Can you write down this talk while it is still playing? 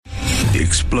The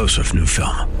explosive new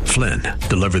film, Flynn,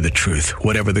 Deliver the Truth,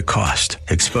 Whatever the Cost,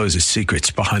 exposes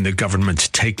secrets behind the government's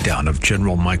takedown of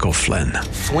General Michael Flynn.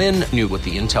 Flynn knew what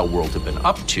the intel world had been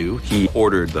up to. He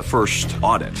ordered the first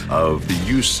audit of the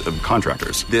use of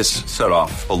contractors. This set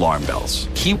off alarm bells.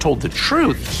 He told the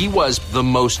truth. He was the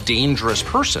most dangerous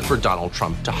person for Donald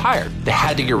Trump to hire. They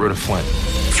had to get rid of Flynn.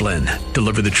 Flynn,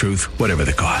 Deliver the Truth, Whatever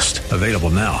the Cost. Available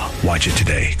now. Watch it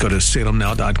today. Go to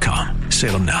salemnow.com.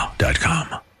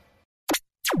 salemnow.com.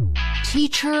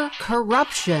 Teacher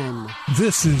corruption.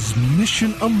 This is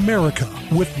Mission America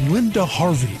with Linda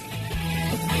Harvey.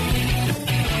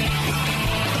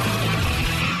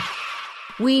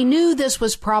 We knew this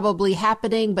was probably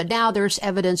happening, but now there's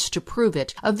evidence to prove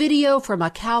it. A video from a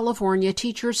California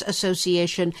Teachers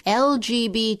Association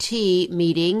LGBT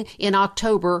meeting in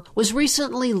October was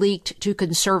recently leaked to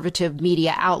conservative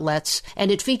media outlets,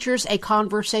 and it features a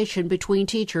conversation between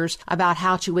teachers about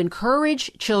how to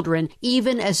encourage children,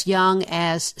 even as young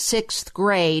as 6th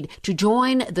grade, to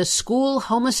join the school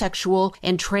homosexual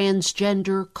and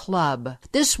transgender club.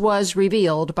 This was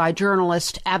revealed by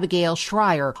journalist Abigail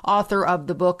Schreier, author of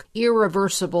the book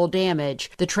Irreversible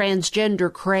Damage, The Transgender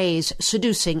Craze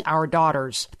Seducing Our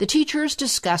Daughters. The teachers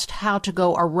discussed how to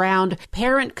go around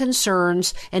parent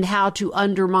concerns and how to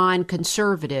undermine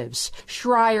conservatives.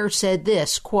 Schreier said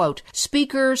this, quote,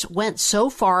 "Speakers went so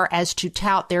far as to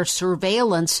tout their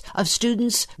surveillance of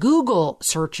students' Google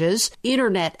searches,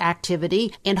 internet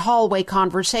activity, and hallway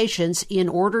conversations in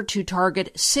order to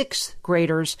target 6th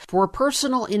graders for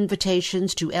personal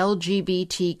invitations to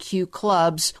LGBTQ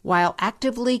clubs while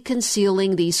actively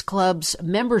concealing these clubs'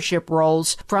 membership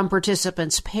rolls from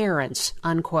participants' parents,"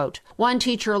 unquote. One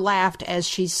teacher laughed as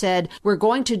she said, "We're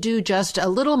going to do just a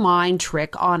little mind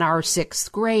trick on our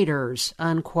 6th graders,"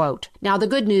 unquote. Now, the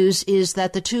good news is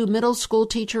that the 2 middle school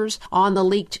teachers on the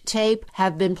leaked tape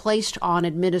have been placed on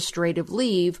administrative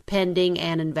leave pending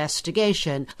an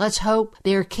investigation. Let's hope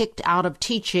they're kicked out of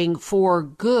teaching for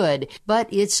good, but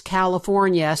it's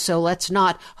California, so let's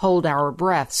not hold our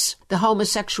breaths. The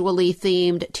homosexually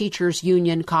themed Teachers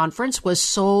Union Conference was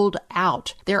sold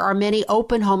out. There are many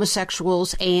open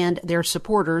homosexuals and their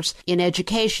supporters in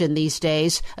education these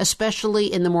days,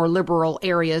 especially in the more liberal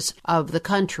areas of the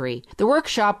country. The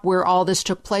workshop where all this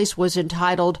took place was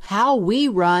entitled How We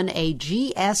Run a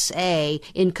GSA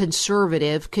in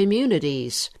Conservative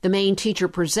Communities. The main teacher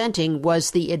presenting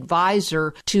was the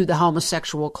advisor to the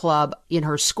homosexual club in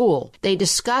her school. They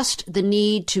discussed the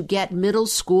need to get middle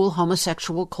school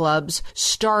homosexual clubs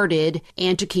started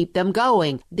and to keep them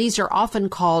going. These are often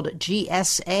called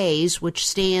GSAs, which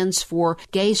stands for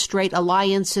Gay Straight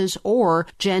Alliances or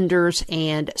Genders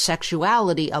and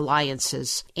Sexuality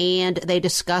Alliances. And they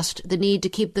discussed the need to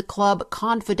keep the club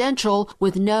confidential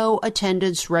with no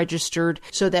attendance registered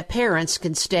so that parents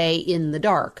can stay in the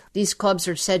dark. These clubs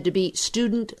are said to be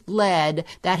student-led.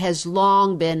 That has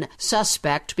long been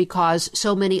suspect because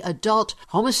so many adult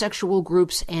homosexual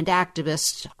groups and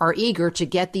activists are eager to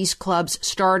get these clubs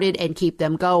started and keep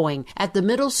them going. At the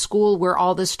middle school where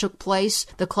all this took place,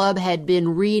 the club had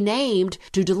been renamed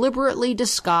to deliberately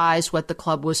disguise what the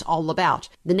club was all about.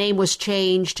 The name was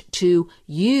changed to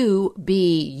You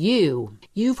Be You.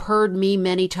 You've heard me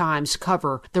many times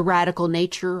cover the radical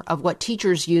nature of what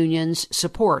teachers' unions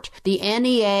support. The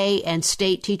NEA and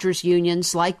state teachers'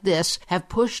 unions like this have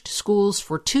pushed schools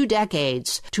for 2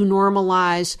 decades to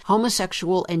normalize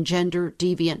homosexual and gender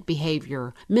deviant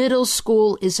behavior. Middle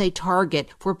school is a target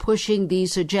for pushing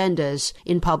these agendas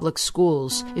in public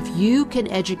schools. If you can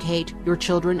educate your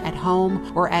children at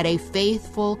home or at a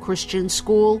faithful Christian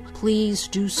school, please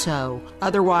do so.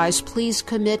 Otherwise, please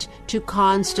commit to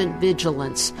constant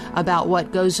vigilance about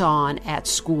what goes on at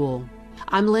school.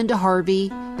 I'm Linda Harvey.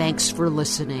 Thanks for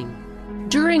listening.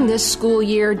 During this school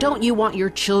year, don't you want your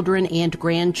children and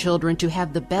grandchildren to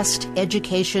have the best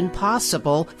education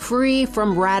possible, free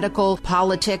from radical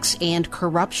politics and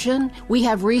corruption? We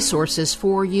have resources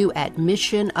for you at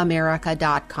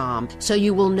missionamerica.com, so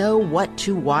you will know what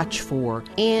to watch for.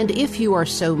 And if you are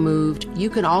so moved, you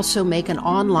can also make an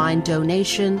online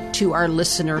donation to our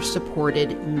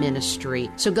listener-supported ministry.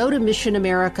 So go to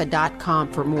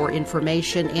missionamerica.com for more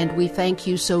information, and we thank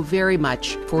you so very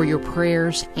much for your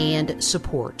prayers and support.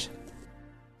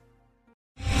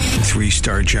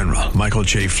 3-star General Michael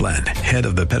J. Flynn, head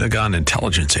of the Pentagon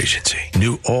Intelligence Agency,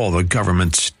 knew all the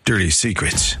government's dirty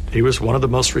secrets. He was one of the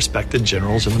most respected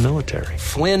generals in the military.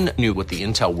 Flynn knew what the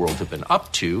intel world had been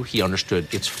up to. He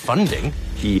understood its funding.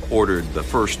 He ordered the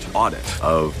first audit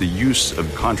of the use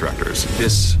of contractors.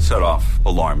 This set off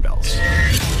alarm bells.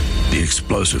 The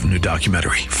explosive new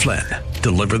documentary, Flynn,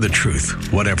 Deliver the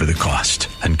Truth, Whatever the Cost,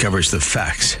 uncovers the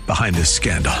facts behind this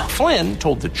scandal. Flynn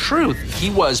told the truth. He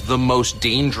was the most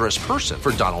dangerous person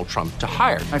for Donald Trump to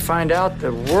hire. I find out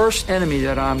the worst enemy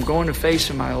that I'm going to face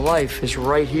in my life is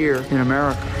right here in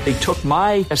America. They took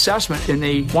my assessment and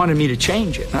they wanted me to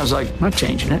change it. And I was like, I'm not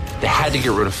changing it. They had to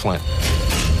get rid of Flynn.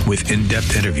 With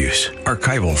in-depth interviews,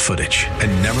 archival footage,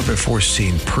 and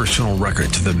never-before-seen personal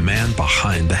records of the man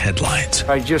behind the headlines.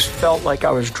 I just felt like I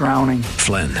was drowning.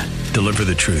 Flynn, Deliver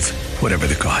the Truth, Whatever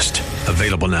the Cost.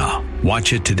 Available now.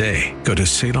 Watch it today. Go to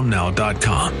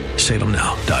salemnow.com.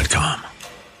 salemnow.com.